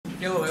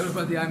Hello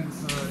everybody, I'm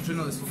a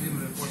journalist from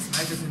Living Reports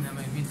magazine and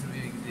I'm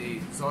interviewing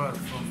the Zoran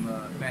from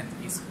band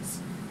Iskaz.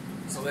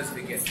 So let's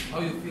begin.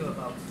 How do you feel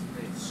about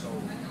today's show,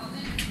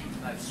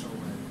 nice show?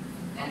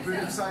 I'm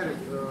pretty excited.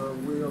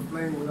 We are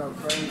playing with our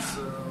friends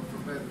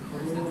from band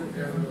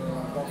and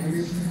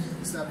Vocalist,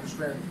 established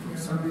band from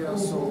Serbia,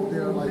 so they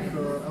are like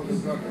elder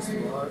brothers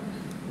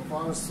of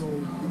ours, so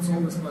it's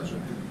always a pleasure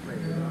to play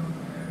with them.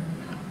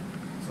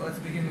 So let's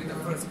begin with the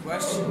first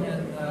question.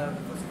 And the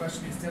first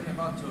question is, tell me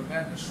about your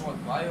band, a short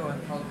bio,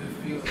 and how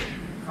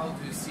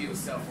do you see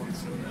yourself on the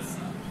scene?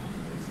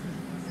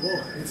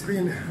 Well, it's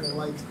been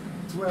like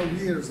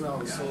 12 years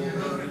now, so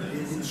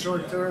in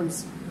short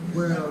terms,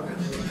 we're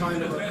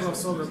kind of a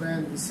crossover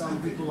band.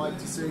 Some people like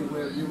to say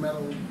we're new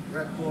metal,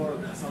 rapcore,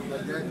 something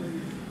like that.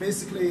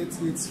 Basically,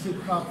 it's hip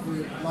hop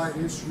with live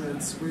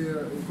instruments.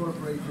 We're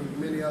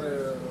incorporating many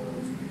other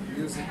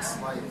musics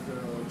like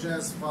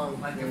jazz, funk,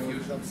 like a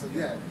fusion. So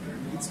yeah,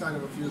 it's kind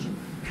of a fusion.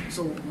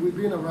 So we've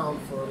been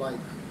around for like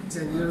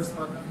 10 years,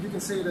 but you can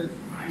say that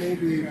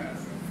maybe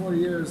 4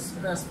 years,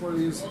 past 4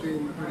 years, have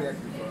been pretty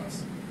active for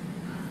us.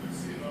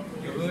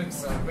 Your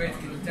lyrics are great.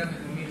 Can you tell me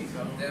the meaning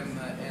of them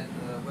and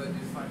where do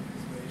you find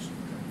inspiration?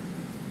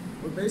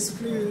 Well,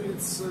 basically,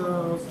 it's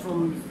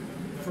from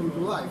the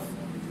life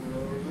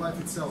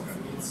itself.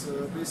 It's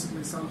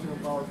basically something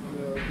about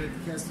that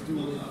has to do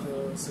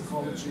with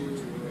psychology,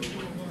 with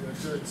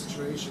the current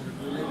situation that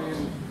we live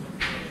in.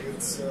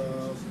 It's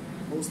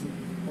mostly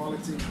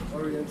politics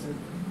oriented.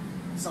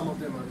 Some of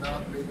them are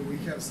not. Maybe we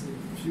have some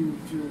few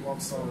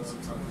love songs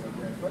or something like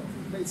that. But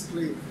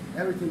basically,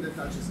 everything that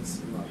touches us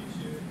in life.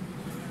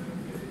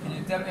 Can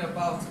you tell me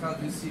about how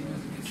do you see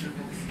music in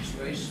Serbia, the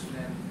situation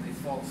and the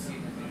folk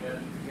scene and the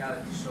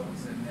reality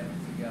shows and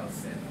everything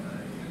else? And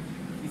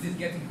is it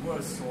getting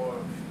worse or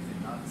is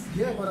it not?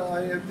 Yeah, but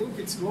I think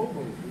it's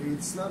global.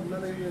 It's not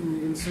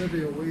even in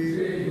Serbia.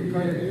 We're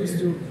kind of used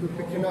to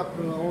picking up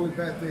only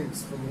bad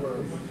things from the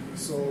world.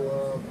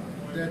 So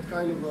that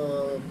kind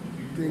of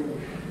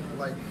thing,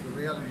 like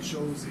reality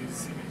shows,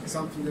 is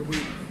something that we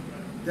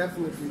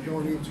definitely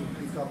don't need to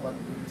pick up, but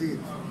we did,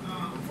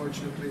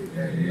 unfortunately.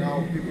 And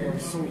now people are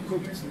so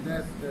cooked to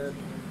that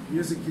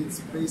music is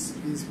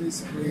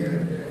basically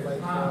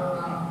like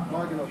a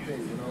marginal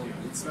thing, you know.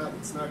 It's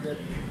not that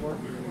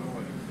important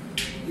anymore.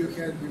 You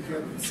had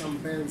some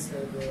bands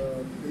that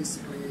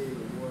basically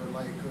were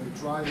like a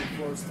driving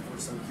force for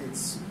some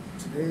kids.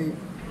 Today,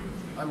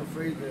 I'm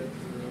afraid that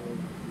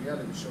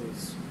reality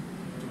shows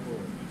to go.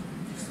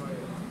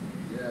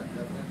 Yeah,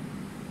 definitely.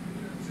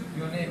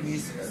 Your name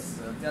is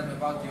Iskaz. Tell me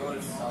about the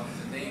origin of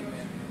the name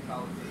and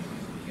how did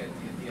you get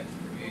the idea to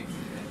create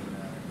and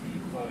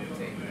the whole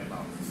thing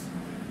about this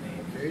name.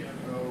 Okay,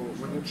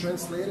 when you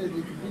translate it, it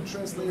could be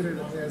translated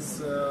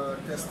as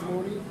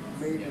testimony,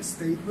 maybe a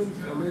statement,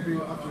 or maybe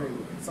uttering,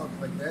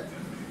 something like that.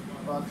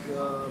 But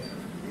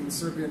in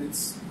Serbian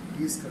it's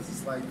Iskaz.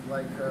 It's like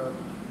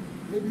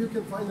maybe you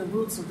can find the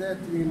roots of that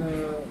in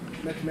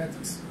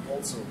mathematics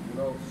also, you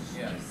know.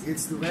 Yes.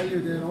 It's the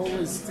value that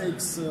always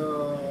takes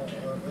a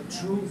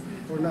true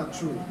or not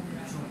true.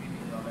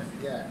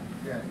 Yeah,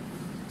 yeah.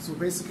 So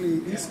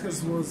basically,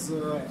 Iskaz was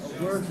a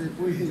word that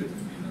we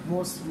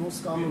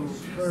most commonly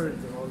heard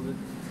on the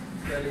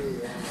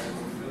telly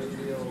and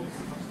radio.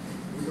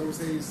 In those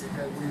days,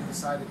 we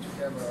decided to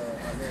have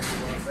a name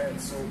for our band.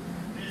 So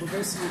we're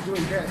basically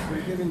doing that.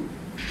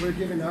 We're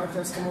giving our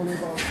testimony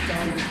about the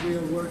time that we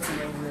are working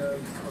and we are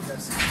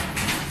progressing.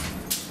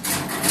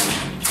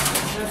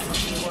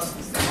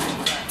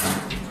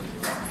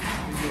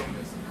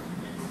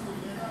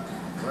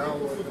 Well,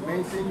 the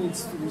main thing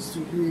is to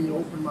be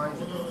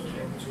open-minded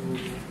and to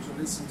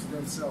listen to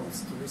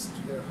themselves, to listen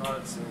to their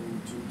hearts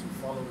and to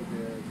follow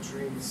their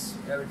dreams.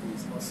 Everything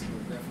is possible,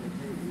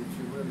 definitely, if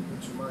you really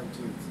put your mind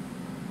to it.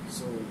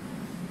 So,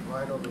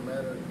 why not the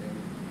matter and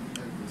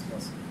everything is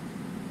possible.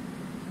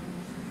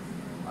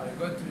 Are you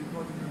going to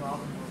record a new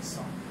album or a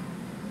song?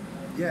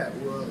 Yeah,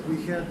 we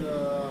had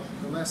the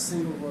last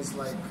single was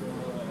like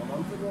a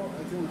month ago,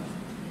 I think.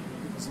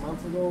 It was a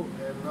month ago,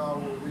 and now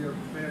we are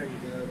preparing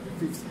the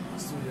fifth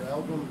studio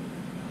album.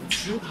 It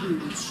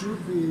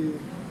should be,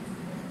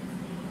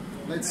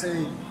 let's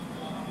say,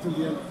 till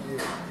the end of the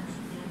year.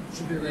 It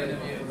should be ready for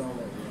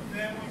download.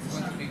 It's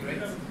going to be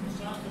great. I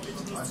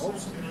hope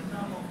so.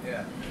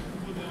 Yeah.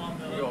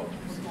 We hope.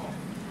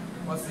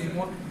 What's the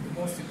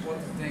most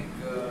important thing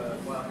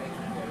while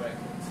making the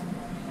record?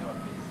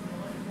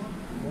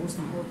 The most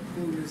important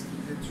thing is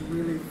that you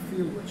really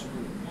feel what you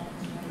do.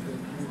 That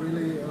you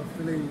really are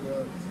feeling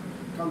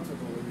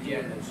comfortable in the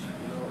energy.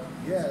 You know?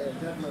 Yeah,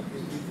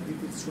 definitely. If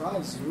it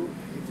drives you,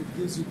 if it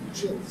gives you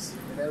chills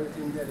and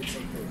everything, then it's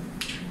okay.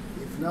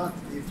 If not,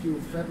 if you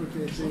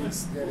fabricate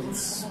things, then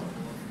it's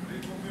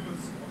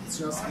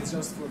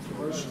just for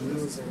commercial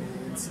use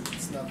and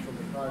it's not for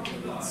the heart,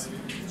 and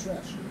it's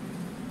trash.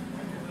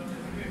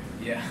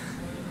 Yeah.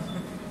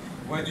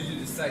 Why did you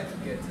decide to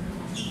get I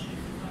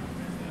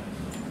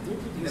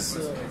think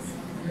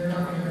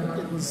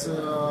it was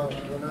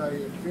when I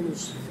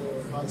finished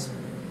high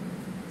school,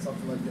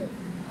 something like that.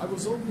 I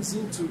was always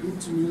into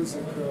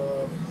music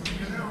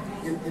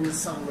in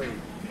some way.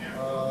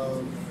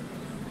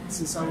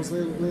 Since I was a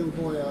little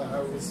boy,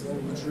 I was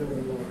always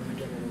dreaming of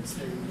getting on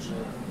stage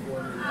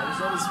performing. I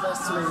was always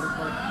fascinated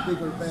by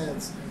bigger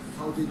bands,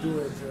 how they do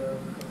it,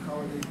 how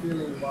are they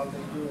feeling while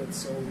they do it.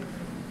 So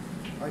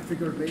I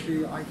figured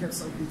maybe I have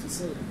something to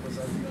say because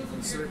I'm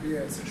from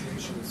Serbia, and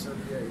situation in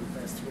Serbia in the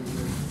past 20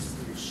 years is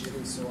really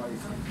shitty, so I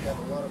have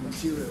a lot of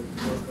material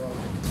to work on.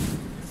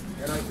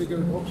 And I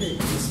figured, okay,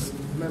 this is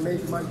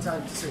maybe my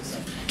time to say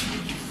something.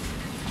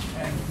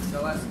 And the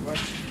last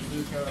question, do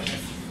you have a message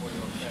for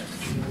your fans?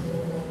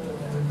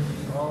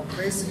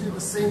 Basically the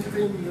same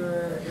thing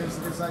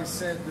as I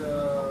said,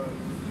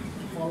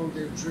 follow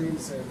their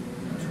dreams and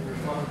to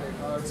follow their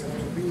hearts and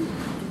to be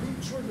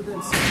true to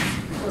themselves.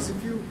 Because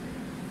if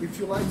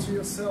you lie to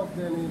yourself,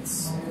 then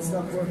it's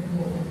not worth it.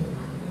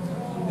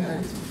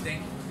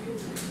 Thank you.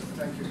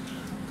 Thank you.